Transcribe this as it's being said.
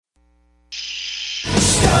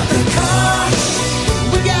Start the car,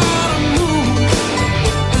 we gotta move.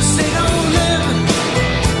 This ain't no living,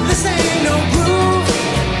 this ain't no groove.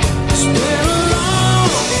 It's been a long,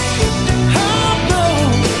 hard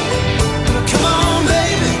road. Come on,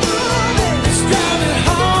 baby, let's drive it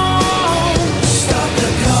home. Start the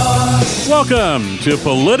car. Welcome to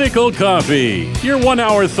Political Coffee, your 1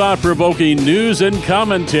 hour thought-provoking news and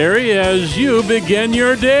commentary as you begin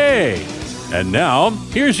your day. And now,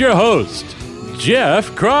 here's your host,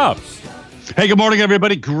 Jeff Kropp. Hey, good morning,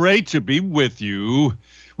 everybody. Great to be with you.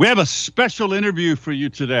 We have a special interview for you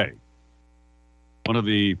today. One of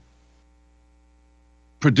the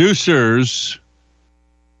producers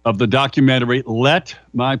of the documentary Let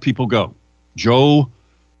My People Go, Joe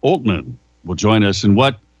Oltman, will join us. And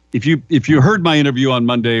what if you heard my interview on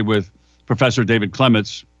Monday with Professor David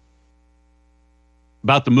Clements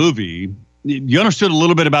about the movie, you understood a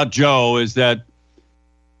little bit about Joe is that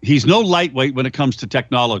he's no lightweight when it comes to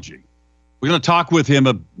technology. We're going to talk with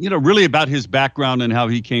him, really about his background and how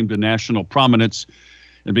he came to national prominence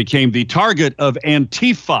and became the target of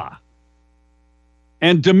Antifa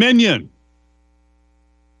and Dominion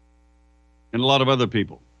and a lot of other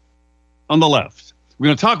people on the left. We're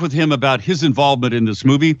going to talk with him about his involvement in this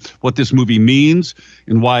movie, what this movie means,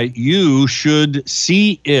 and why you should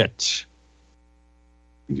see it.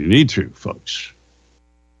 You need to, folks.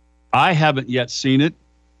 I haven't yet seen it,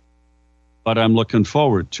 but I'm looking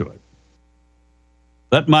forward to it.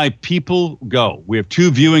 Let My People Go. We have two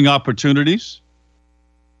viewing opportunities.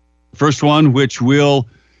 The first one, which will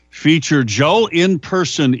feature Joe in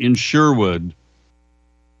person in Sherwood,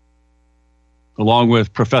 along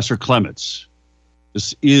with Professor Clements.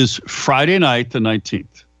 This is Friday night, the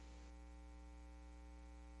 19th.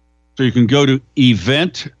 So you can go to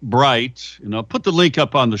Eventbrite, and I'll put the link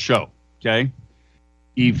up on the show, okay?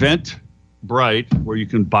 Eventbrite, where you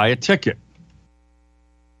can buy a ticket.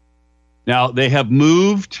 Now, they have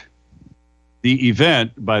moved the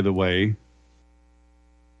event, by the way,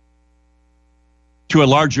 to a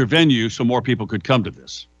larger venue so more people could come to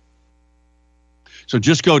this. So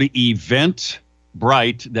just go to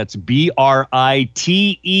Eventbrite, that's Brite,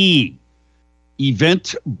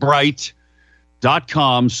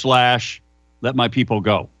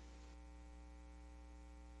 eventbrite.com/letmypeoplego.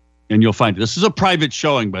 And you'll find it. This is a private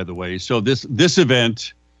showing, by the way. So this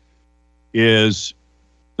event is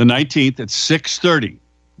the 19th at 6:30.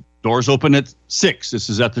 Doors open at 6. This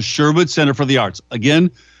is at the Sherwood Center for the Arts.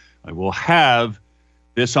 Again, I will have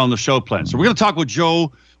this on the show plan. So we're going to talk with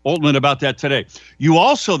Joe Oltman about that today. You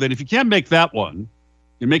also, then, if you can't make that one,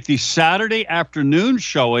 you make the Saturday afternoon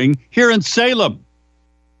showing here in Salem.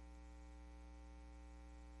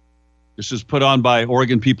 This is put on by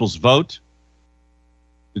Oregon People's Vote.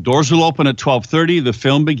 The doors will open at 12:30. The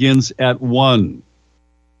film begins at 1.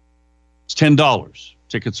 It's $10.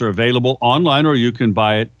 Tickets are available online, or you can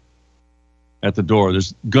buy it at the door.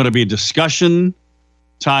 There's going to be a discussion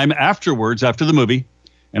time afterwards, after the movie,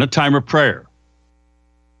 and a time of prayer.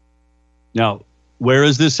 Now, where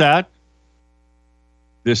is this at?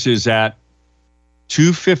 This is at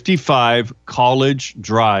 255 College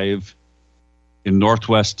Drive in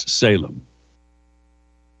Northwest Salem.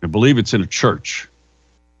 I believe it's in a church.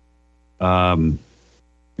 I'm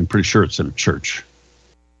pretty sure it's in a church.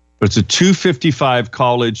 But it's a 255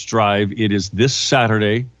 College Drive. It is this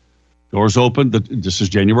Saturday. Doors open. This is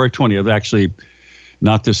January 20th. Actually,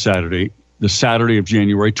 not this Saturday. The Saturday of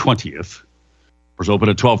January 20th. Doors open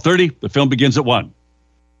at 12:30. The film begins at 1.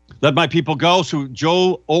 Let My People Go. So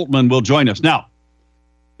Joe Oltman will join us. Now,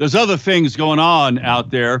 there's other things going on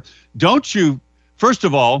out there. Don't you? First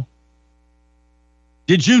of all,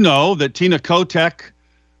 did you know that Tina Kotek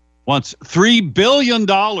wants $3 billion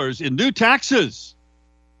in new taxes?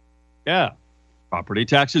 Yeah. Property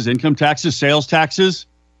taxes, income taxes, sales taxes,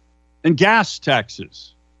 and gas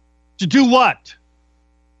taxes. To do what?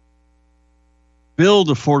 Build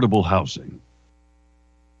affordable housing.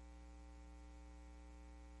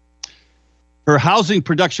 Her Housing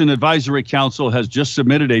Production Advisory Council has just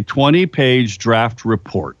submitted a 20-page draft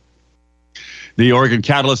report. The Oregon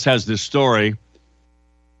Catalyst has this story.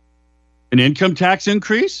 An income tax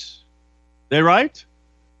increase? They right?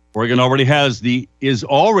 Oregon is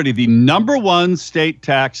already the number one state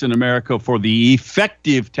tax in America for the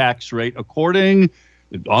effective tax rate, according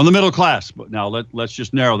on the middle class. But now let's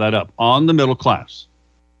just narrow that up. On the middle class,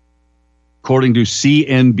 according to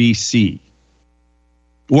CNBC,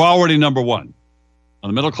 we're already number one on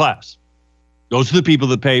the middle class. Those are the people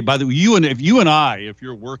that pay. By the way, if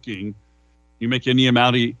you're working, you make any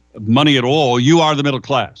amount of money at all, you are the middle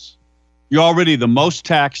class. You're already the most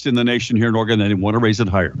taxed in the nation here in Oregon, and they want to raise it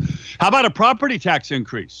higher. How about a property tax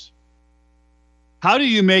increase? How do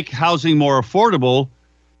you make housing more affordable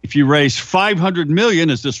if you raise $500 million,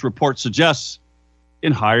 as this report suggests,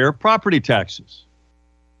 in higher property taxes?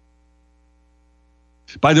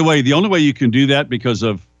 By the way, the only way you can do that because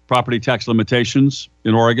of property tax limitations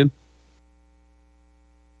in Oregon,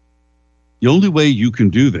 the only way you can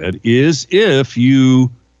do that is if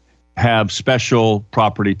you have special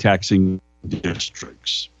property taxing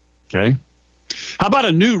districts. Okay? How about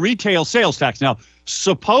a new retail sales tax? Now,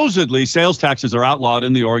 supposedly sales taxes are outlawed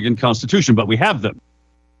in the Oregon Constitution, but we have them.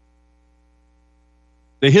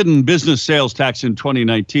 The hidden business sales tax in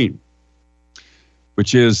 2019,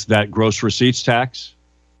 which is that gross receipts tax.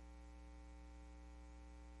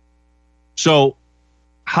 So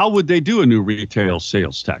how would they do a new retail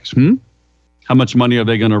sales tax? How much money are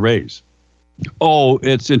they going to raise? Oh,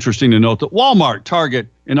 it's interesting to note that Walmart, Target,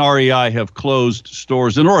 and REI have closed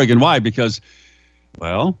stores in Oregon. Why? Because,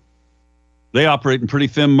 well, they operate in pretty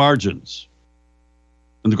thin margins.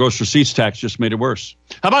 And the gross receipts tax just made it worse.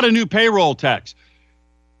 How about a new payroll tax?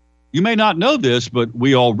 You may not know this, but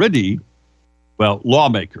we already, well,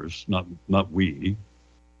 lawmakers, not we,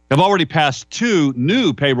 have already passed 2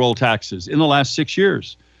 new payroll taxes in the last 6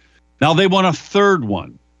 years. Now they want a third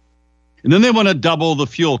one. And then they want to double the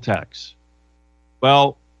fuel tax.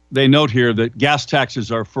 Well, they note here that gas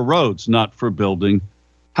taxes are for roads, not for building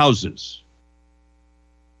houses.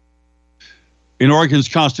 In Oregon's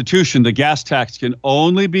Constitution, the gas tax can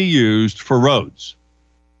only be used for roads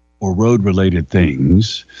or road-related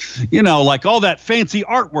things. You know, like all that fancy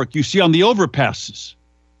artwork you see on the overpasses.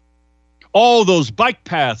 All those bike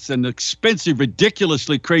paths and expensive,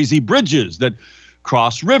 ridiculously crazy bridges that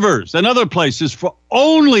cross rivers and other places for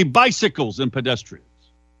only bicycles and pedestrians.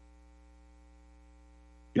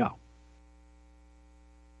 Yeah.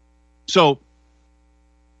 So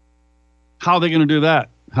how are they going to do that?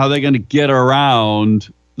 How are they going to get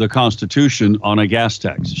around the Constitution on a gas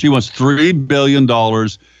tax? She wants $3 billion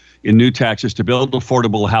in new taxes to build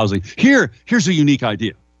affordable housing. Here's a unique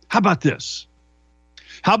idea. How about this?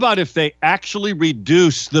 How about if they actually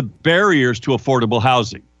reduce the barriers to affordable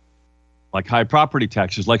housing, like high property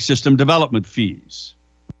taxes, like system development fees?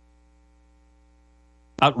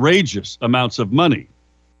 Outrageous amounts of money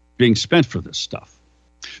being spent for this stuff.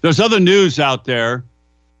 There's other news out there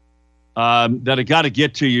that I got to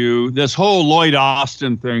get to you. This whole Lloyd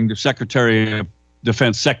Austin thing, the Secretary of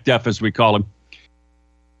Defense, SecDef as we call him,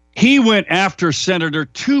 he went after Senator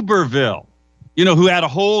Tuberville, you know, who had a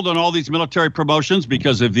hold on all these military promotions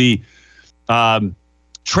because of the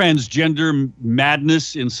transgender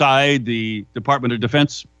madness inside the Department of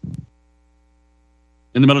Defense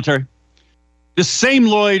in the military. This same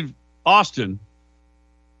Lloyd Austin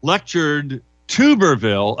lectured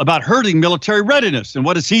Tuberville about hurting military readiness. And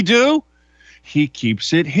what does he do? He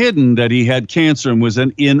keeps it hidden that he had cancer and was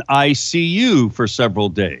in ICU for several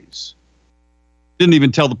days. Didn't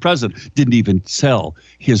even tell the president. Didn't even tell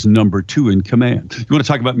his number 2 in command. You want to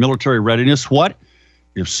talk about military readiness? What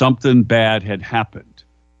if something bad had happened?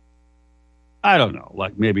 I don't know,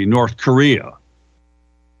 like maybe North Korea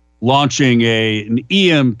launching an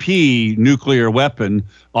EMP nuclear weapon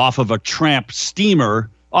off of a tramp steamer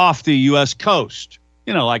off the U.S. coast,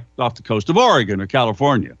 you know, like off the coast of Oregon or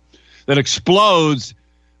California, that explodes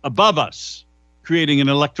above us, creating an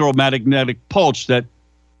electromagnetic pulse that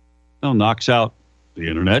knocks out the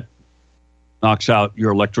internet, knocks out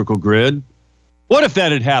your electrical grid. What if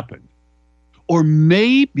that had happened? Or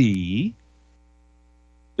maybe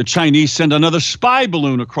the Chinese send another spy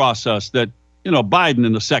balloon across us that, you know, Biden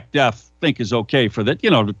and the SecDef think is okay for that, you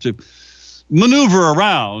know, to maneuver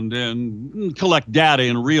around and collect data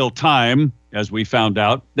in real time, as we found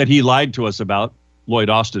out that he lied to us about, Lloyd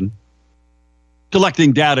Austin,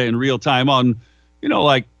 collecting data in real time on, you know,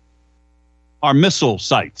 like our missile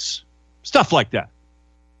sites, stuff like that.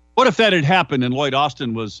 What if that had happened and Lloyd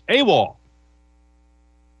Austin was AWOL?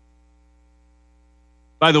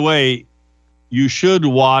 By the way, you should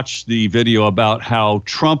watch the video about how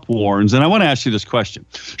Trump warns, and I want to ask you this question.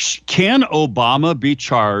 Can Obama be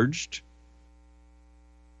charged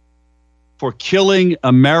for killing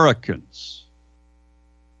Americans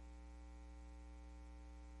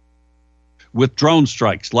with drone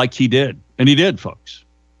strikes like he did? And he did, folks.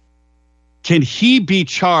 Can he be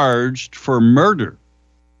charged for murder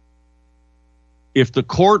if the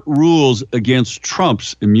court rules against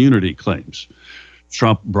Trump's immunity claims?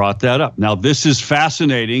 Trump brought that up. Now, this is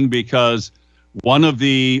fascinating because one of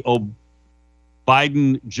the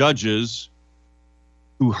Biden judges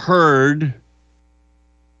who heard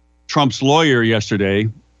Trump's lawyer yesterday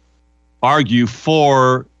argue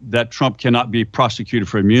for that Trump cannot be prosecuted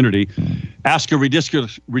for immunity asked a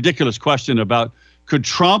ridiculous question about, could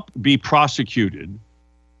Trump be prosecuted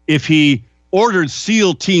if he ordered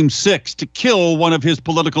SEAL Team 6 to kill one of his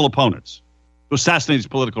political opponents, to assassinate his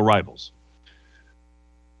political rivals?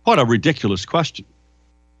 What a ridiculous question.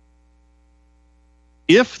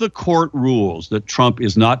 If the court rules that Trump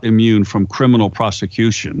is not immune from criminal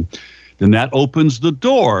prosecution, then that opens the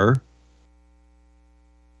door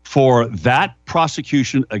for that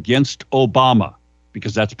prosecution against Obama,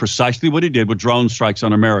 because that's precisely what he did with drone strikes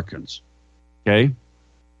on Americans. Okay?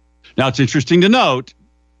 Now, it's interesting to note,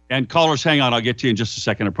 and callers, hang on, I'll get to you in just a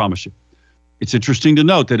second, I promise you. It's interesting to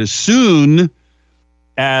note that as soon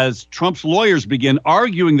as Trump's lawyers begin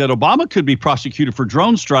arguing that Obama could be prosecuted for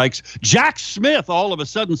drone strikes, Jack Smith all of a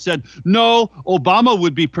sudden said, no, Obama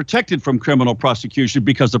would be protected from criminal prosecution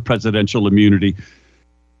because of presidential immunity.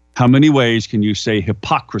 How many ways can you say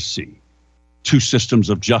hypocrisy? Two systems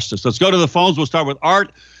of justice. Let's go to the phones. We'll start with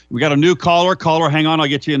Art. We got a new caller. Caller, hang on. I'll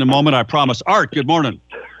get to you in a moment, I promise. Art, good morning.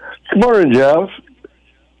 Good morning, Jeff.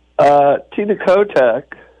 Tina Kotek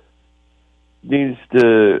needs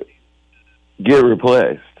to get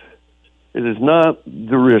replaced. It is not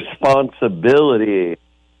the responsibility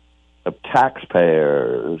of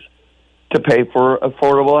taxpayers to pay for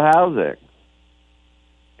affordable housing.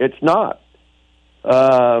 It's not.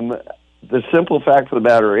 The simple fact of the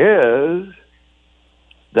matter is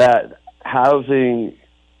that housing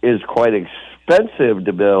is quite expensive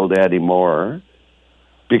to build anymore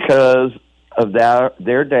because of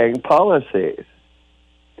their dang policies.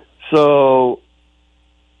 So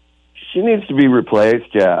she needs to be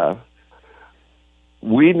replaced, Jeff.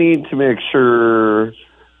 We need to make sure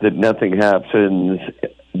that nothing happens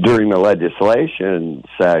during the legislation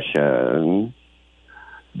session,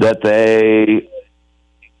 that they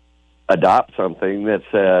adopt something that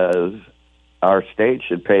says our state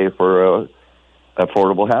should pay for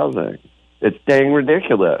affordable housing. It's dang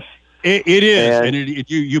ridiculous. It is. And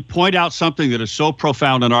you point out something that is so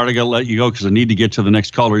profound, and Art, I got to let you go because I need to get to the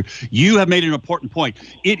next caller. You have made an important point.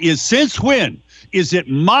 It is, since when is it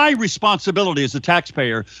my responsibility as a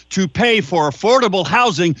taxpayer to pay for affordable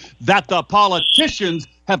housing that the politicians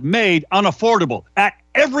have made unaffordable at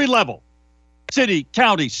every level? City,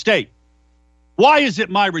 county, state. Why is it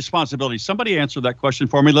my responsibility? Somebody answer that question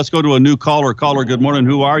for me. Let's go to a new caller. Caller, good morning.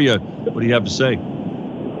 Who are you? What do you have to say?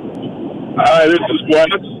 Hi, this is Wes.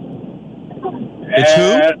 It's who?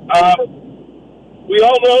 We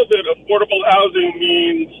all know that affordable housing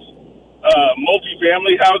means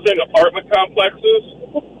multifamily housing, apartment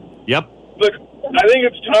complexes. Yep. But I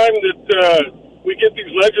think it's time that we get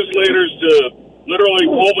these legislators to literally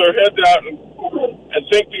pull their heads out and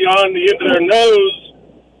think beyond the end of their nose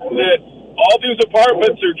that all these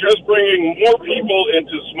apartments are just bringing more people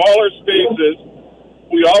into smaller spaces.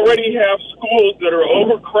 We already have schools that are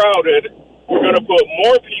overcrowded. We're going to put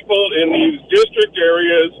more people in these district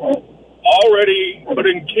areas, already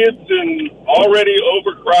putting kids in already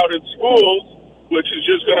overcrowded schools, which is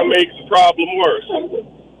just going to make the problem worse.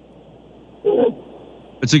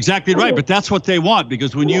 That's exactly right, but that's what they want,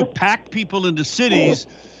 because when you pack people into cities,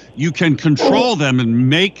 you can control them and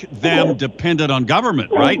make them dependent on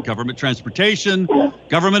government, right? Government transportation,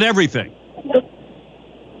 government everything.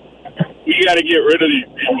 We got to get rid of these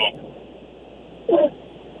people.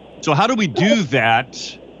 So how do we do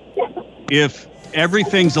that if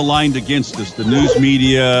everything's aligned against us? The news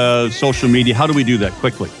media, social media, how do we do that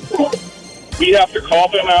quickly? We have to call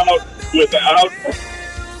them out without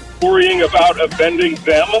worrying about offending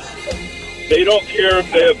them. They don't care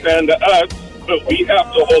if they offend us, but we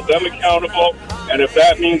have to hold them accountable. And if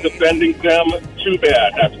that means offending them, too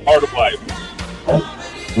bad. That's part of life.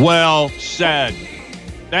 Well said.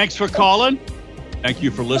 Thanks for calling. Thank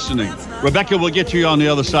you for listening. Rebecca, we'll get to you on the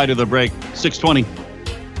other side of the break. 6:20.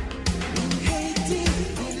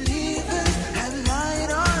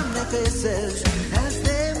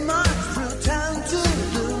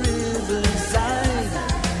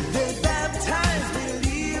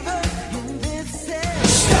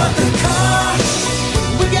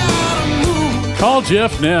 Call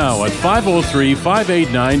Jeff now at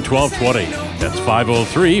 503-589-1220. That's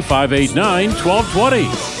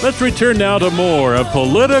 503-589-1220. Let's return now to more of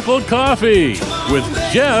Political Coffee with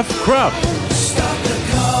Jeff Krupp.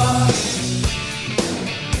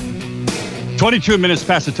 22 minutes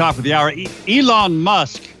past the top of the hour. Elon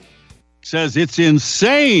Musk says it's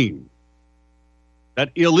insane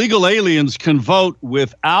that illegal aliens can vote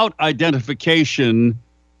without identification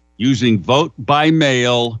using vote by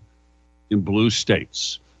mail in blue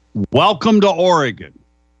states. Welcome to Oregon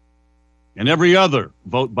and every other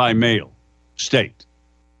vote by mail state,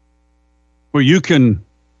 where you can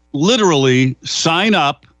literally sign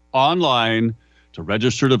up online to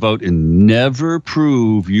register to vote and never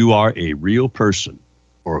prove you are a real person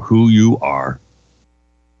or who you are,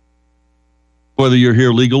 whether you're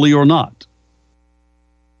here legally or not.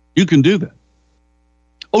 You can do that.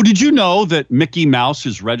 Oh, did you know that Mickey Mouse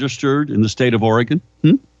is registered in the state of Oregon?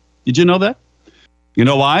 Did you know that? You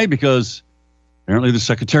know why? Because apparently the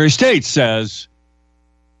Secretary of State says,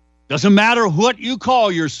 doesn't matter what you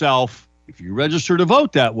call yourself, if you register to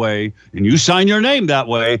vote that way and you sign your name that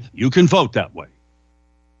way, you can vote that way.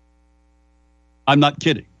 I'm not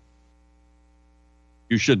kidding.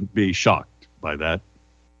 You shouldn't be shocked by that.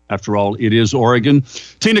 After all, it is Oregon.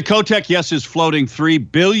 Tina Kotek, yes, is floating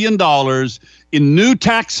 $3 billion in new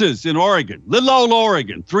taxes in Oregon. Little old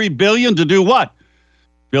Oregon. $3 billion to do what?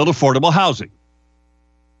 Build affordable housing.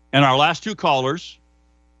 And our last two callers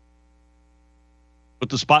put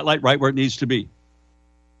the spotlight right where it needs to be.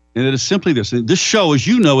 And it is simply this. This show, as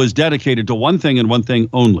you know, is dedicated to one thing and one thing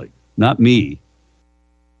only. Not me,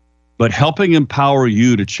 but helping empower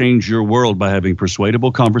you to change your world by having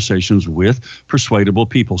persuadable conversations with persuadable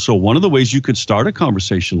people. So one of the ways you could start a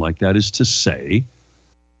conversation like that is to say,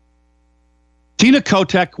 Tina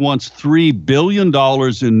Kotek wants $3 billion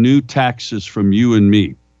in new taxes from you and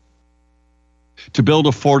me to build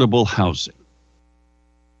affordable housing.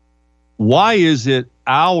 Why is it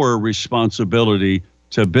our responsibility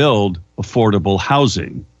to build affordable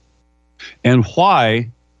housing? And why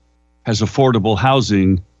has affordable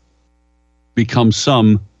housing become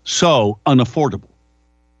so unaffordable?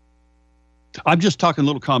 I'm just talking a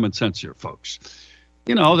little common sense here, folks.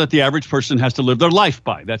 You know, that the average person has to live their life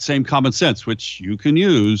by. That same common sense, which you can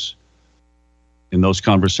use in those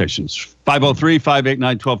conversations.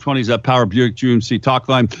 503-589-1220 is that Power Buick GMC talk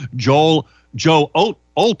line. Joe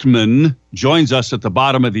Oltman joins us at the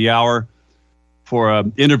bottom of the hour for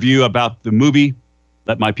an interview about the movie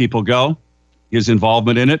Let My People Go, his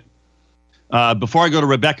involvement in it. Before I go to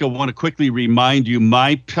Rebecca, I want to quickly remind you,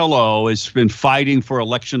 My Pillow has been fighting for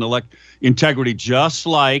election integrity, just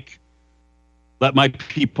like Let My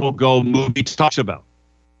People Go movie talks about.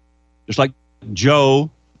 Just like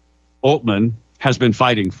Joe Oltman has been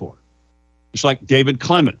fighting for. Just like David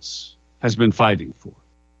Clements has been fighting for.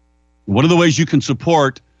 One of the ways you can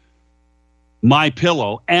support My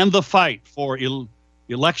Pillow and the fight for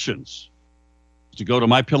elections is to go to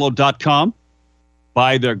mypillow.com,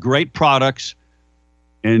 buy their great products,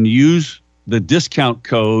 and use the discount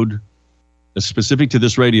code that's specific to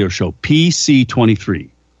this radio show, PC23.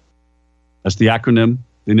 That's the acronym,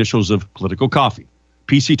 the initials of political coffee,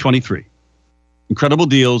 PC23. Incredible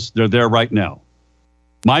deals. They're there right now.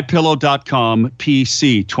 mypillow.com,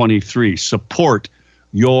 PC23. Support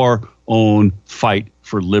your own fight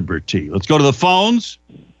for liberty. Let's go to the phones,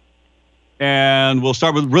 and we'll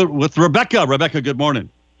start with Rebecca. Rebecca, good morning.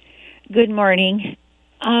 Good morning.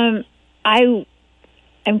 I'm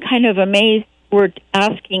kind of amazed we're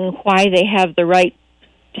asking why they have the right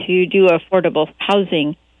to do affordable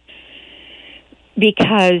housing,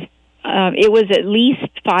 because it was at least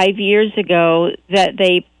 5 years ago that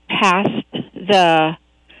they passed the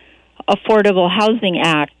Affordable Housing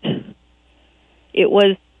Act. It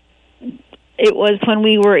was when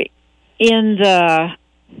we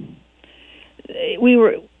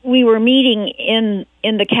were meeting in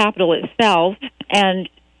the Capitol itself, and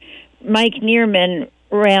Mike Neerman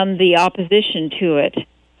ran the opposition to it,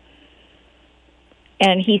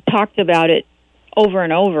 and he talked about it over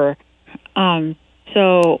and over.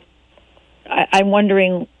 So I'm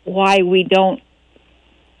wondering why we don't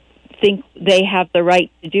think they have the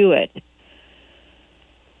right to do it.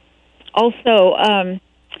 Also,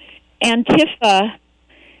 Antifa,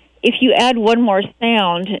 if you add one more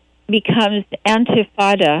sound, becomes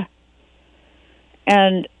Antifada,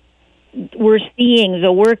 and we're seeing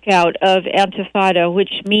the workout of Antifada,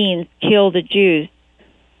 which means kill the Jews.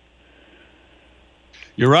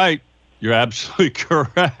 You're right. You're absolutely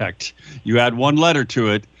correct. You add one letter to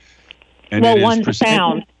it, and one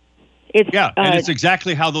sound. And it's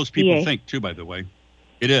exactly how those people think, too, by the way.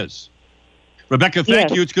 It is. Rebecca,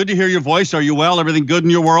 thank you. It's good to hear your voice. Are you well? Everything good in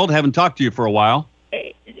your world? Haven't talked to you for a while.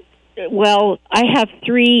 Well, I have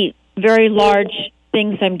 3 very large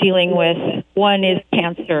things I'm dealing with. One is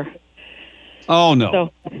cancer. Oh, no.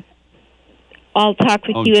 So I'll talk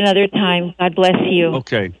with you another time. God bless you.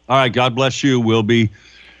 Okay. All right. God bless you. We'll be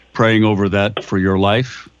praying over that for your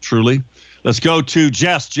life, truly. Let's go to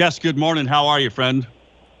Jess. Jess, good morning. How are you, friend?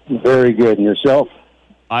 Very good. And yourself?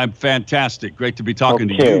 I'm fantastic. Great to be talking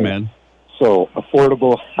to you, man. So,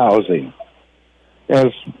 affordable housing. As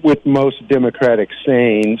with most Democratic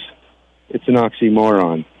sayings, it's an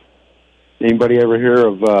oxymoron. Anybody ever hear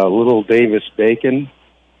of Little Davis Bacon?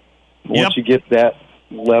 Once you get that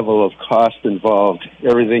level of cost involved,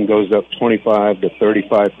 everything goes up 25 to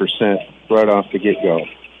 35% right off the get-go.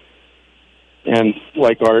 And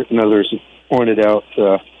like Art and others have pointed out,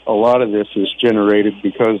 a lot of this is generated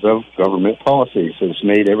because of government policies. It's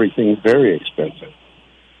made everything very expensive.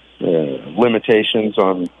 Limitations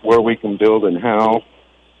on where we can build and how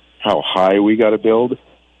high we got to build,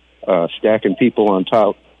 stacking people on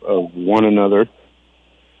top of one another.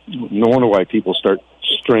 No wonder why people start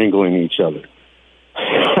strangling each other.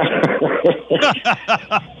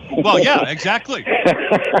 Well, yeah, exactly.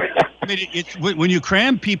 I mean, it's when you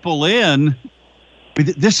cram people in.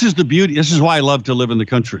 This is the beauty. This is why I love to live in the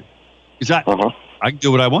country. Is that I can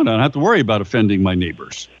do what I want. I don't have to worry about offending my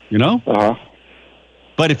neighbors. You know.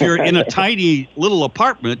 But if you're in a tiny little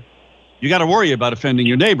apartment, you got to worry about offending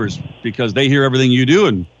your neighbors because they hear everything you do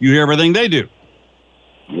and you hear everything they do.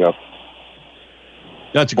 Yep.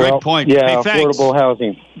 That's a great point. Yeah, hey, thanks. affordable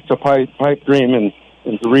housing. It's a pipe dream, and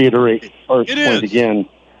to reiterate Art's point again,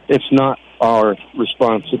 it's not our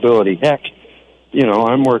responsibility. Heck, you know,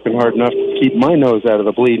 I'm working hard enough to keep my nose out of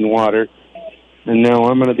the bleeding water, and now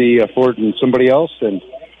I'm going to be affording somebody else, and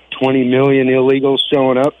 20 million illegals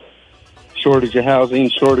showing up. Shortage of housing,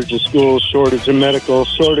 shortage of schools, shortage of medical,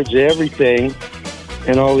 shortage of everything,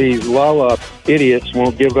 and all these la-la idiots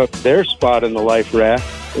won't give up their spot in the life raft.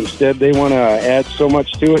 Instead, they want to add so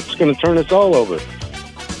much to it, it's going to turn us all over.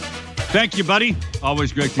 Thank you, buddy.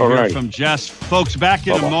 Always great to hear from Jess. Folks, back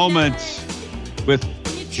in a moment with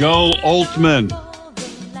Joe Oltman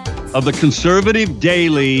of the Conservative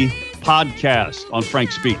Daily podcast on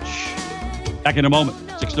Frank Speech. Back in a moment,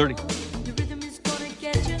 6:30.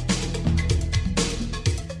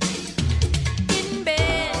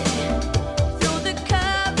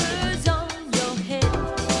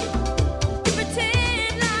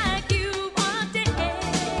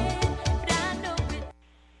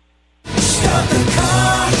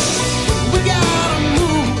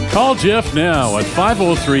 Call Jeff now at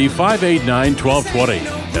 503-589-1220.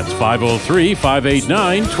 That's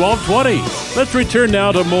 503-589-1220. Let's return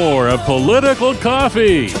now to more of Political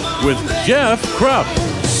Coffee with Jeff Krupp.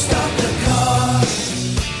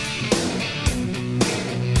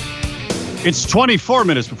 It's 24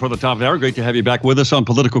 minutes before the top of the hour. Great to have you back with us on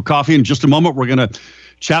Political Coffee. In just a moment, we're going to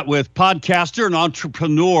chat with podcaster and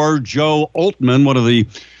entrepreneur Joe Oltman, one of the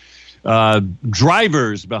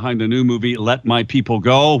drivers behind the new movie Let My People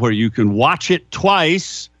Go, where you can watch it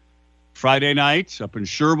twice, Friday night up in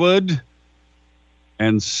Sherwood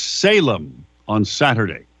and Salem on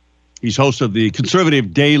Saturday. He's host of the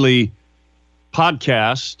Conservative Daily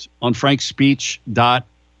podcast on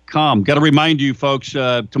frankspeech.com. Got to remind you folks,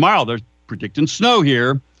 tomorrow they're predicting snow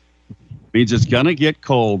here. Means it's going to get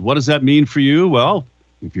cold. What does that mean for you? Well,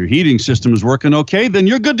 if your heating system is working okay, then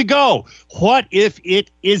you're good to go. What if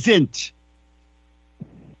it isn't?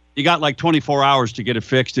 You got like 24 hours to get it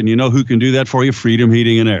fixed, and you know who can do that for you? Freedom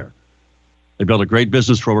Heating and Air. They built a great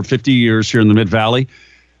business for over 50 years here in the Mid-Valley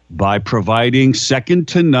by providing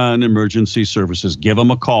second-to-none emergency services. Give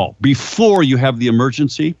them a call before you have the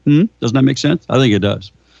emergency. Doesn't that make sense? I think it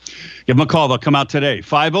does. Give them a call. They'll come out today.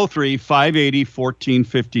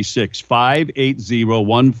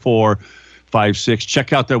 503-580-1456, 580-1456.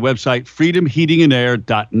 Check out their website,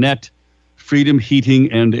 freedomheatingandair.net,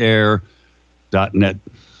 freedomheatingandair.net.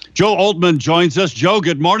 Joe Oltman joins us. Joe,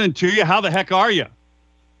 good morning to you. How the heck are you?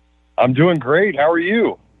 I'm doing great. How are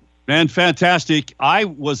you? Man, fantastic. I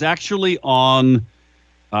was actually on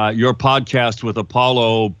your podcast with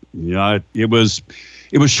Apollo. It was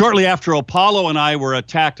shortly after Apollo and I were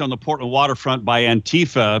attacked on the Portland waterfront by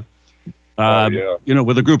Antifa.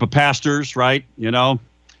 With a group of pastors, right?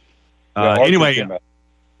 Anyway,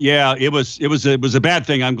 yeah, it was a bad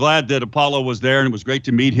thing. I'm glad that Apollo was there, and it was great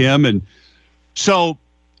to meet him. And so,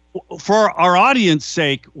 for our audience's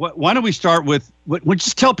sake, why don't we start with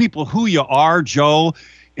just tell people who you are, Joe,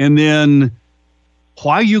 and then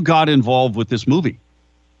why you got involved with this movie.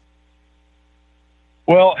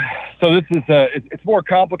 Well, so this is it's more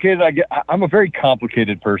complicated. I'm a very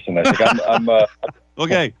complicated person. I think I'm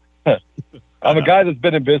okay. I'm a guy that's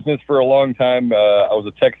been in business for a long time. I was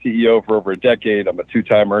a tech CEO for over a decade. I'm a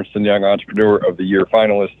two-time Ernst & Young Entrepreneur of the Year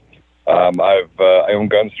finalist. I own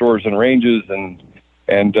gun stores and ranges, and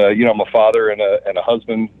I'm a father and a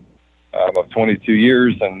husband of 22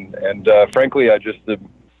 years, and frankly, I just a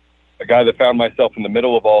guy that found myself in the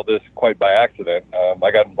middle of all this quite by accident.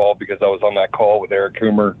 I got involved because I was on that call with Eric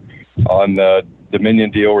Coomer on the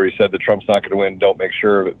Dominion deal where he said that Trump's not going to win. Don't make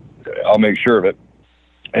sure of it. I'll make sure of it.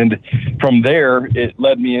 And from there, it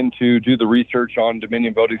led me into do the research on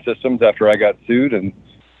Dominion voting systems after I got sued. And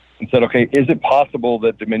and said, okay, is it possible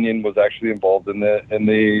that Dominion was actually involved in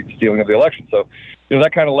the stealing of the election? So,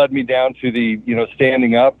 that kind of led me down to the,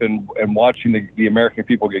 standing up and watching the American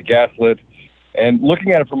people get gaslit and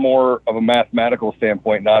looking at it from more of a mathematical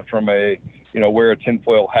standpoint, not from a, wear a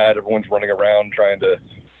tinfoil hat, everyone's running around trying to,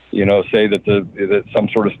 say that some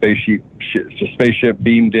sort of spaceship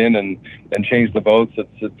beamed in and changed the votes.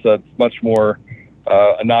 It's much more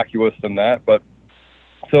innocuous than that. But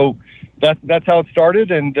so that's how it started,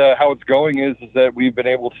 and how it's going is that we've been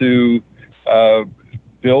able to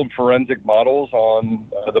build forensic models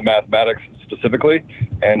on the mathematics specifically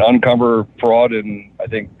and uncover fraud in, I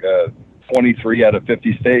think, 23 out of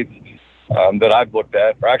 50 states that I've looked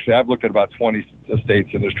at. Or actually, I've looked at about 20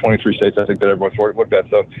 states, and there's 23 states I think that everyone's looked at.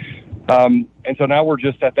 So, and so now we're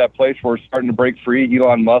just at that place where we're starting to break free.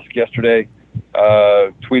 Elon Musk yesterday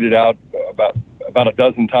tweeted out about a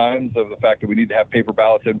dozen times of the fact that we need to have paper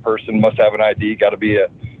ballots in person, must have an ID, got to be a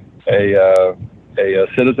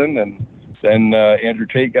citizen. And then Andrew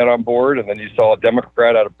Tate got on board, and then you saw a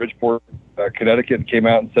Democrat out of Bridgeport, Connecticut, came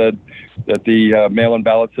out and said that the mail-in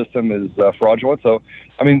ballot system is fraudulent. So,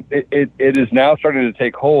 I mean, it is now starting to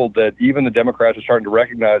take hold that even the Democrats are starting to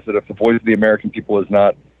recognize that if the voice of the American people is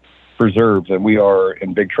not preserved, then we are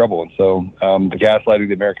in big trouble. And so the gaslighting of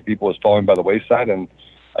the American people is falling by the wayside. And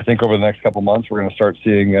I think over the next couple of months, we're going to start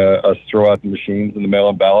seeing us throw out the machines and the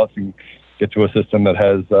mail-in ballots and get to a system that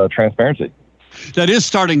has transparency. That is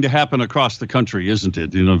starting to happen across the country, isn't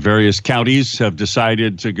it? Various counties have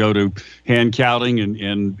decided to go to hand counting,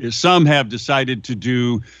 and some have decided to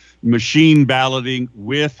do machine balloting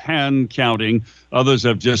with hand counting. Others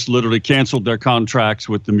have just literally canceled their contracts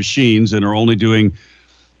with the machines and are only doing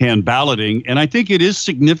hand balloting. And I think it is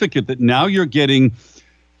significant that now you're getting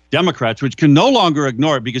Democrats, which can no longer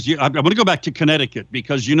ignore it, because I'm going to go back to Connecticut,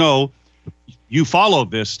 because you follow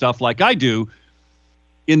this stuff like I do.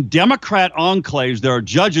 In Democrat enclaves, there are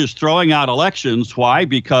judges throwing out elections. Why?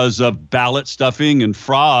 Because of ballot stuffing and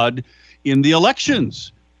fraud in the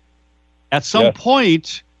elections. At some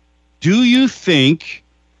point, do you think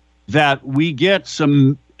that we get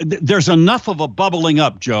some... There's enough of a bubbling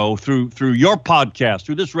up, Joe, through your podcast,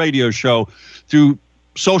 through this radio show, through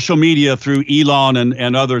social media, through Elon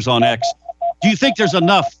and others on X. Do you think there's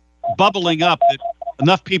enough bubbling up that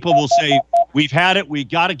enough people will say, we've had it, we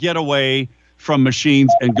got to get away from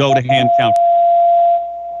machines and go to hand count?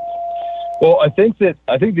 Well, I think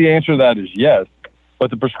the answer to that is yes, but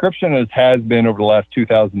the prescription has been over the last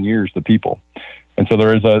 2,000 years the people. And so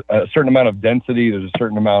there is a certain amount of density, there's a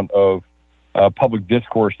certain amount of public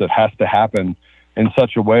discourse that has to happen in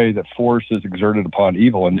such a way that force is exerted upon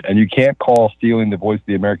evil. And you can't call stealing the voice of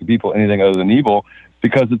the American people anything other than evil,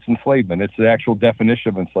 because it's enslavement. It's the actual definition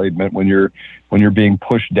of enslavement when you're being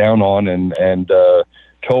pushed down on and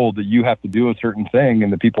told that you have to do a certain thing,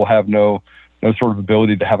 and the people have no sort of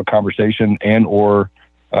ability to have a conversation and or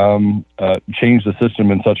change the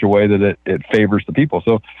system in such a way that it favors the people.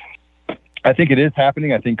 So I think it is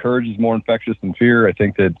happening. I think courage is more infectious than fear. I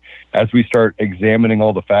think that as we start examining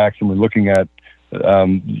all the facts and we're looking at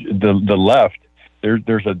the left,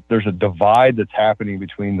 there's a divide that's happening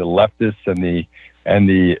between the leftists and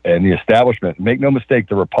the establishment. Make no mistake,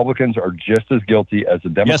 the Republicans are just as guilty as the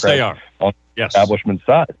Democrats. Yes, they are. On the establishment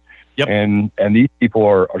side. Yep. And these people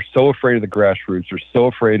are so afraid of the grassroots. They're so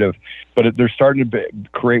afraid of, but they're starting to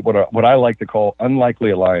create what I like to call unlikely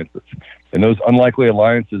alliances. And those unlikely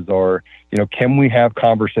alliances are, can we have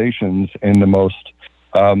conversations in the most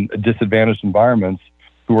disadvantaged environments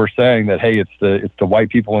who are saying that, hey, it's the white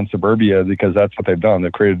people in suburbia, because that's what they've done.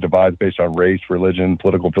 They've created divides based on race, religion,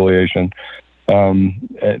 political affiliation,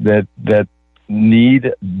 that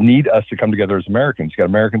need us to come together as Americans. You got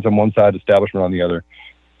Americans on one side, establishment on the other.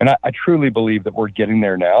 And I truly believe that we're getting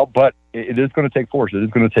there now, but it is going to take force. It is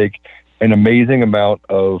going to take an amazing amount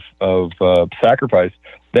of sacrifice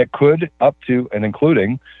that could up to and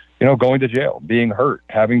including, going to jail, being hurt,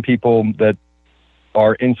 having people that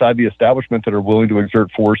are inside the establishment that are willing to exert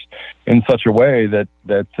force in such a way that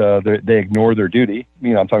they ignore their duty.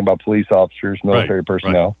 I'm talking about police officers, military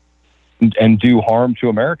personnel, and do harm to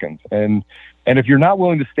Americans. And if you're not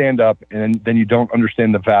willing to stand up, and then you don't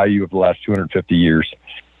understand the value of the last 250 years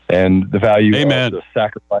and the value of the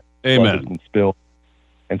sacrifice and spill.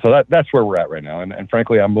 And so that's where we're at right now. And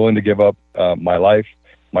frankly, I'm willing to give up my life,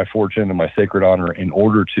 my fortune, and my sacred honor in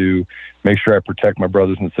order to make sure I protect my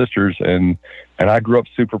brothers and sisters. And I grew up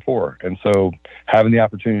super poor. And so having the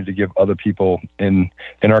opportunity to give other people in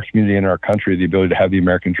our community, in our country, the ability to have the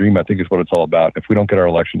American dream, I think is what it's all about. If we don't get our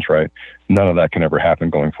elections right, none of that can ever happen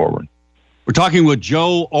going forward. We're talking with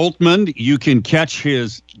Joe Oltman. You can catch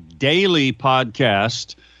his daily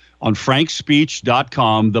podcast on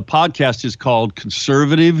frankspeech.com. The podcast is called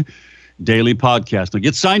Conservative Daily Podcast. Now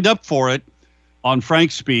get signed up for it on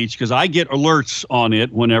Frank's Speech, because I get alerts on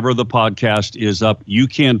it whenever the podcast is up. You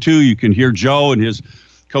can too. You can hear Joe and his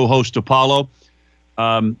co-host Apollo.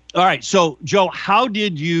 All right. So, Joe, how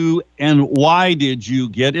did you and why did you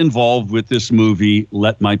get involved with this movie,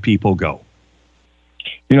 Let My People Go?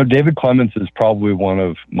 You know, David Clements is probably one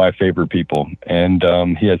of my favorite people, and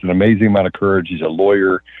he has an amazing amount of courage. He's a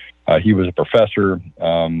lawyer. He was a professor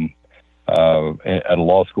at a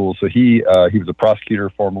law school, so he was a prosecutor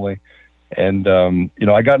formerly. And you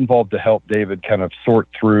know, I got involved to help David kind of sort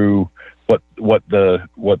through what the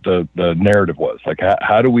narrative was. Like,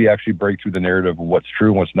 how do we actually break through the narrative of what's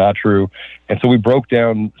true and what's not true? And so we broke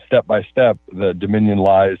down step by step the Dominion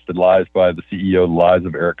lies, the lies by the CEO, the lies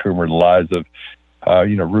of Eric Coomer, the lies of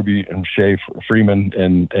Ruby and Shay Freeman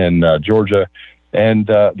in Georgia, and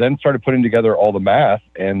then started putting together all the math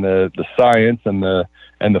and the science and the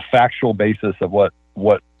factual basis of what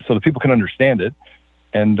so that people can understand it.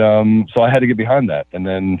 And so I had to get behind that. And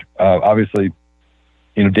then obviously,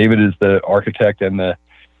 you know, David is the architect and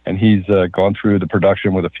he's gone through the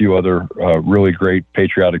production with a few other really great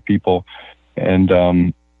patriotic people. And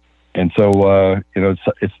so you know,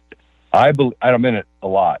 I'm in it a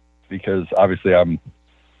lot, because obviously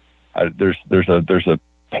there's a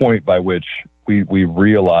point by which we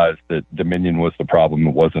realized that Dominion was the problem.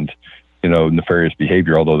 It wasn't, you know, nefarious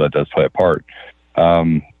behavior, although that does play a part.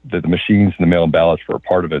 That the machines and the mail-in ballots were a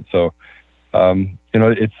part of it. So, you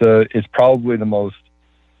know, it's probably the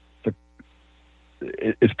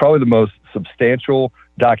most substantial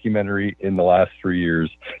documentary in the last 3 years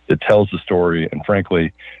that tells the story. And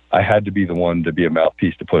frankly, I had to be the one to be a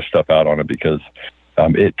mouthpiece to push stuff out on it, because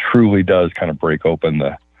it truly does kind of break open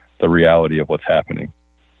the reality of what's happening.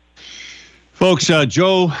 Folks,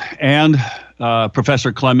 Joe and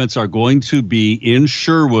Professor Clements are going to be in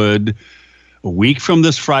Sherwood a week from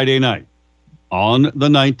this Friday night, on the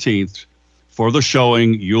 19th, for the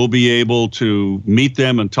showing. You'll be able to meet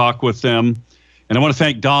them and talk with them. And I want to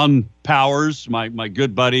thank Don Powers, my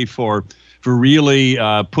good buddy, for really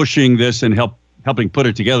pushing this and helping put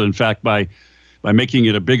it together. In fact, by making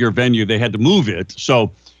it a bigger venue, they had to move it.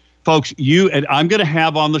 So, folks, I'm going to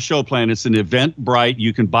have on the show plan, it's an Eventbrite.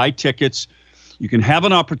 You can buy tickets. You can have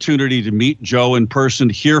an opportunity to meet Joe in person,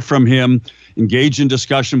 hear from him, engage in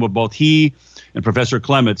discussion with both he and Professor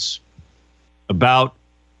Clements about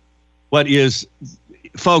what is,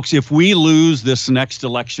 folks, if we lose this next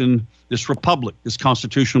election, this republic, this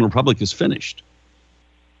constitutional republic is finished.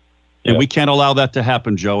 And we can't allow that to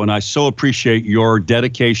happen, Joe. And I so appreciate your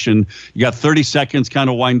dedication. You got 30 seconds, kind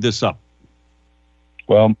of wind this up.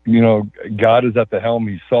 Well, you know, God is at the helm.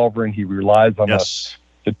 He's sovereign. He relies on us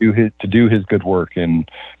to do his good work. And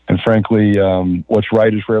frankly, what's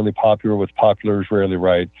right is rarely popular. What's popular is rarely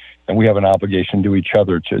right. And we have an obligation to each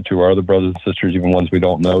other, to our other brothers and sisters, even ones we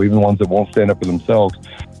don't know, even ones that won't stand up for themselves,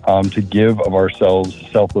 to give of ourselves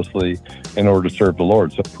selflessly in order to serve the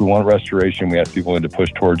Lord. So if we want restoration, we have to be willing to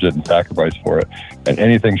push towards it and sacrifice for it. And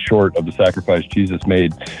anything short of the sacrifice Jesus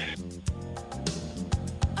made,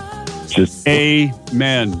 just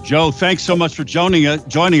amen. Joe, thanks so much for joining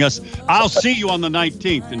us. I'll see you on the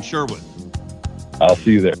 19th in Sherwood. I'll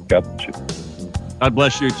see you there. God bless you. God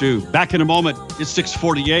bless you too. Back in a moment. It's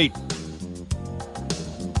 6:48.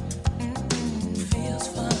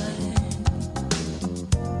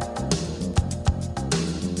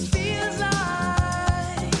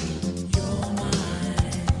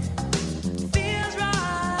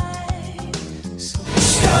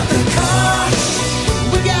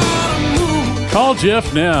 Call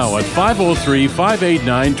Jeff now at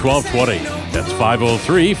 503-589-1220. That's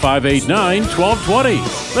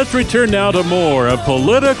 503-589-1220. Let's return now to more of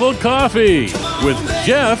Political Coffee with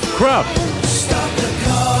Jeff Krupp.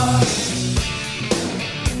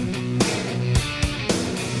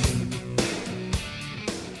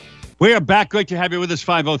 We are back. Great to have you with us.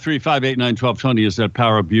 503-589-1220 is that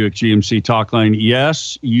Power Buick GMC talk line.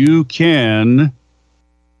 Yes, you can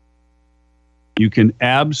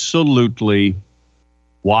absolutely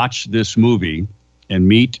watch this movie and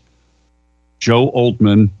meet Joe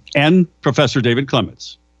Oltman and Professor David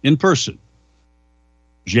Clements in person.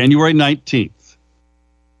 January 19th.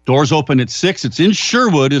 Doors open at 6. It's in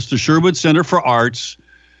Sherwood. It's the Sherwood Center for Arts.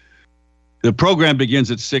 The program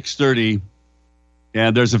begins at 6:30.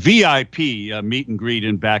 And there's a VIP meet and greet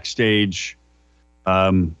in backstage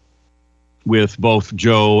with both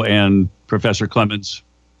Joe and Professor Clements.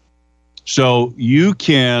 So you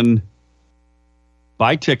can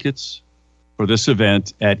buy tickets for this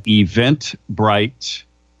event at Eventbrite.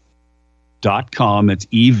 event.com. It's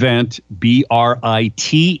event,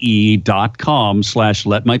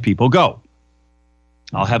 BRITE.com/letmypeopleGo.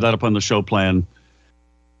 I'll have that up on the show plan,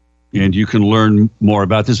 and you can learn more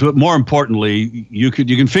about this. But more importantly, you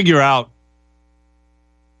can figure out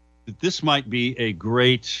that this might be a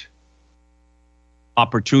great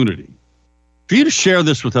opportunity for you to share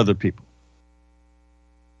this with other people,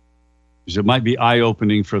 because it might be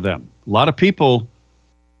eye-opening for them. A lot of people,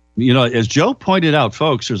 as Joe pointed out,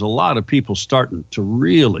 folks, there's a lot of people starting to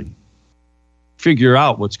really figure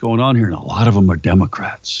out what's going on here, and a lot of them are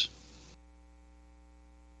Democrats.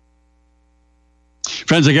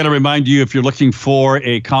 Friends, I got to remind you, if you're looking for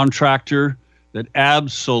a contractor that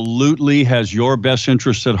absolutely has your best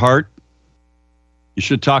interests at heart, you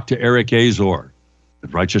should talk to Eric Azor at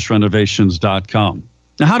righteousrenovations.com.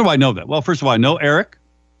 Now, how do I know that? Well, first of all, I know Eric,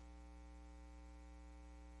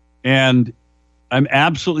 and I'm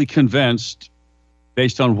absolutely convinced,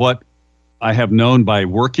 based on what I have known by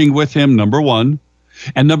working with him, number one.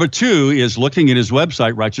 And number two is looking at his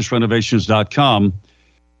website, righteousrenovations.com.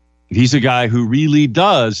 He's a guy who really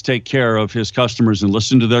does take care of his customers and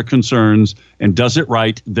listen to their concerns and does it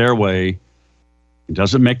right their way and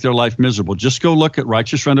doesn't make their life miserable. Just go look at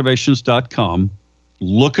righteousrenovations.com.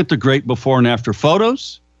 Look at the great before and after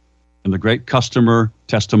photos and the great customer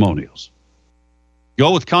testimonials.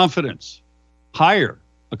 Go with confidence. Hire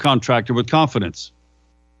a contractor with confidence.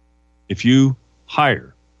 If you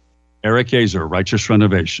hire Eric Azor, Righteous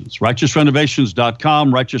Renovations,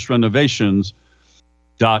 righteousrenovations.com, righteousrenovations.com.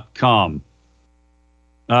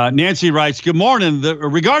 Nancy writes, good morning.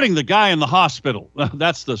 Regarding the guy in the hospital,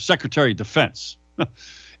 that's the Secretary of Defense,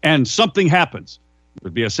 and something happens. It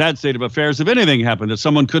would be a sad state of affairs if anything happened, that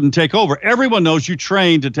someone couldn't take over. Everyone knows you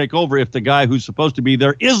trained to take over if the guy who's supposed to be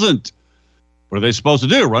there isn't. What are they supposed to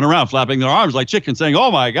do? Run around flapping their arms like chickens saying,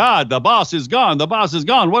 oh my God, the boss is gone. The boss is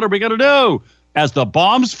gone. What are we going to do? As the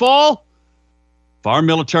bombs fall? If our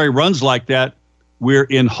military runs like that, we're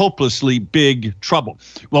in hopelessly big trouble.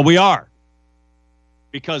 Well, we are.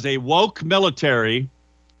 Because a woke military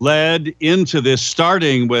led into this,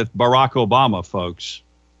 starting with Barack Obama, folks.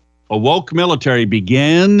 A woke military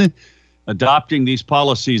began adopting these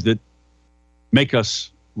policies that make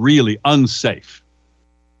us really unsafe.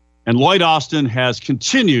 And Lloyd Austin has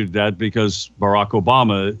continued that because Barack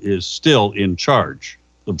Obama is still in charge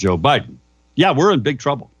of Joe Biden. Yeah, we're in big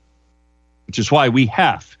trouble, which is why we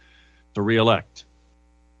have to reelect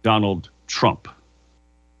Donald Trump.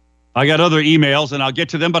 I got other emails, and I'll get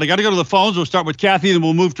to them, but I got to go to the phones. We'll start with Kathy, and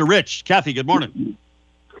we'll move to Rich. Kathy, good morning.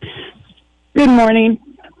 Good morning.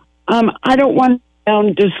 I don't want to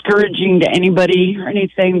sound discouraging to anybody or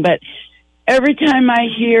anything, but every time I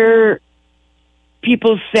hear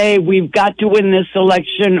people say we've got to win this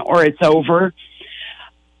election or it's over,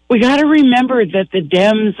 we got to remember that the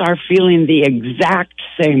Dems are feeling the exact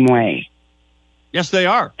same way. Yes, they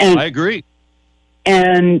are. I agree.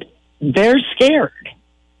 And they're scared.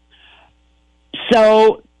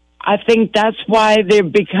 So I think that's why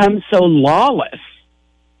they've become so lawless.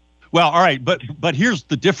 Well, all right, but here's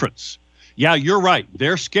the difference. Yeah, you're right.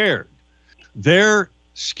 They're scared. They're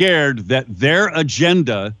scared that their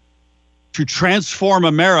agenda to transform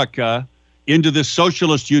America into this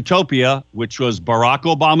socialist utopia, which was Barack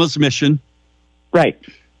Obama's mission. Right.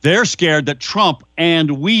 They're scared that Trump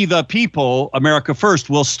and we the people, America First,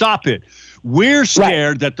 will stop it. We're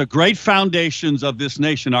scared that the great foundations of this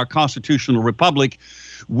nation, our constitutional republic,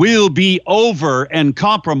 will be over and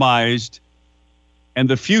compromised, and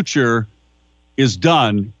the future is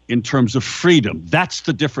done in terms of freedom. That's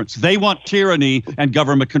the difference. They want tyranny and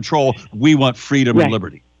government control. We want freedom and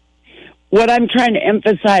liberty. What I'm trying to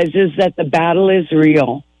emphasize is that the battle is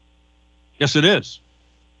real. Yes, it is.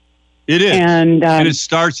 It is. And it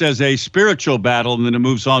starts as a spiritual battle, and then it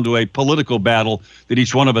moves on to a political battle that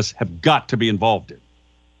each one of us have got to be involved in.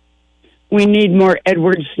 We need more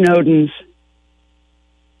Edward Snowdens.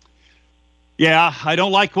 Yeah, I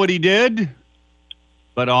don't like what he did,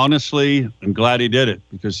 but honestly, I'm glad he did it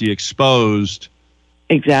because he exposed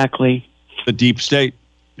exactly the deep state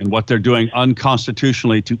and what they're doing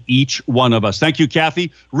unconstitutionally to each one of us. Thank you,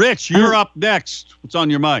 Kathy. Rich, you're up next. What's on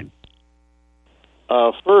your mind?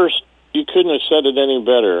 First, you couldn't have said it any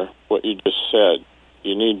better, what you just said.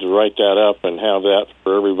 You need to write that up and have that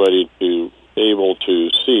for everybody to be able to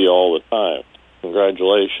see all the time.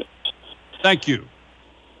 Congratulations. Thank you.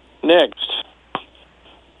 Next,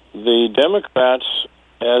 the Democrats,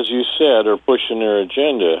 as you said, are pushing their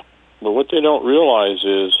agenda, but what they don't realize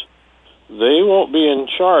is they won't be in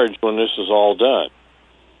charge when this is all done.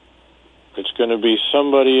 It's going to be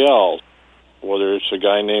somebody else, whether it's a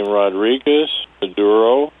guy named Rodriguez,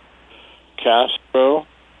 Maduro, Castro,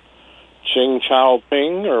 Xing Chao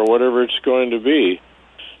Ping or whatever it's going to be.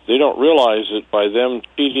 They don't realize that by them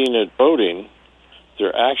cheating at voting,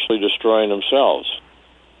 they're actually destroying themselves.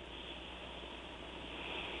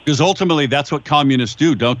 Because ultimately, that's what communists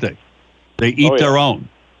do, don't they? They eat their own.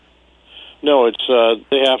 No, it's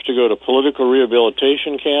they have to go to political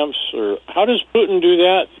rehabilitation camps. Or how does Putin do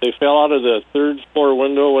that? They fell out of the third floor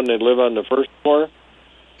window when they live on the first floor?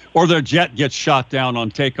 Or their jet gets shot down on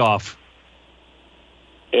takeoff.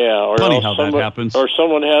 Yeah, or funny how that happens. Or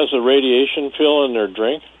someone has a radiation pill in their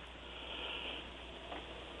drink.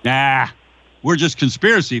 Nah, we're just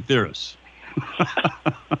conspiracy theorists.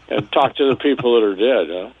 And talk to the people that are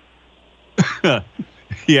dead, huh?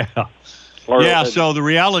 Yeah. So the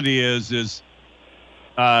reality is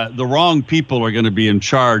the wrong people are going to be in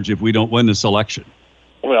charge if we don't win this election.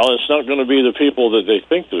 Well, it's not going to be the people that they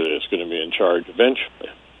think that is going to be in charge eventually.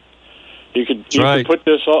 You could put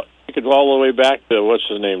this all. You could go all the way back to what's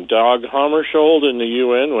his name, Dag Hammarskjöld in the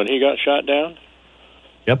UN when he got shot down.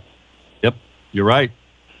 Yep. You're right.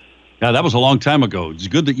 Yeah, that was a long time ago. It's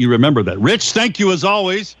good that you remember that. Rich, thank you as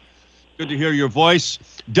always. Good to hear your voice.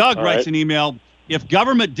 Doug writes an email. If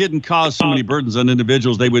government didn't cause so many burdens on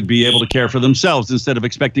individuals, they would be able to care for themselves instead of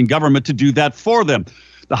expecting government to do that for them.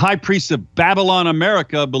 The high priests of Babylon,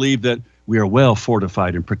 America, believe that we are well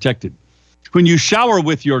fortified and protected. When you shower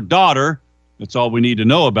with your daughter, that's all we need to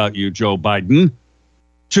know about you, Joe Biden.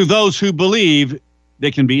 To those who believe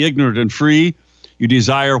they can be ignorant and free, you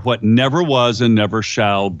desire what never was and never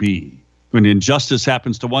shall be. When injustice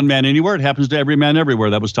happens to one man anywhere, it happens to every man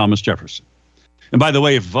everywhere. That was Thomas Jefferson. And by the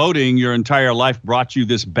way, if voting your entire life brought you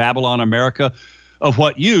this Babylon America, of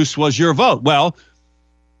what use was your vote? Well,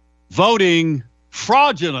 voting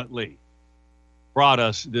fraudulently brought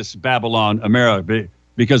us this Babylon America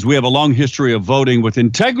because we have a long history of voting with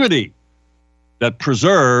integrity that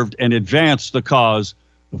preserved and advanced the cause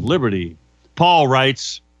of liberty. Paul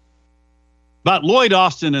writes about Lloyd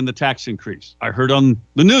Austin and the tax increase. I heard on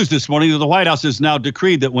the news this morning that the White House has now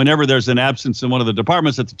decreed that whenever there's an absence in one of the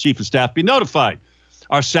departments, that the chief of staff be notified.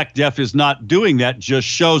 Our SecDef is not doing that, just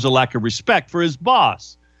shows a lack of respect for his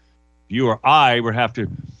boss. If you or I were have to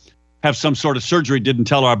have some sort of surgery, didn't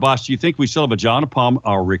tell our boss, do you think we still have a John upon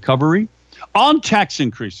our recovery? On tax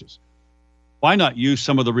increases, why not use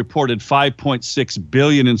some of the reported $5.6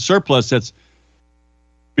 billion in surplus that's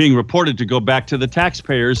being reported to go back to the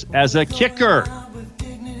taxpayers as a kicker?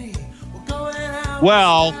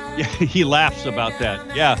 Well, he laughs about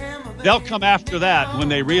that. Yeah, they'll come after that when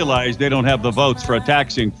they realize they don't have the votes for a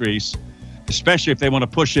tax increase, especially if they want to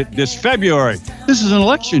push it this February. This is an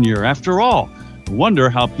election year, after all. I wonder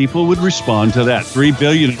how people would respond to that. $3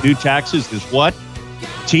 billion in new taxes is what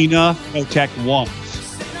Tina Kotek wants.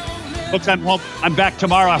 Folks, I'm back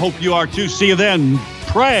tomorrow. I hope you are too. See you then.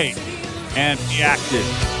 Pray and be active.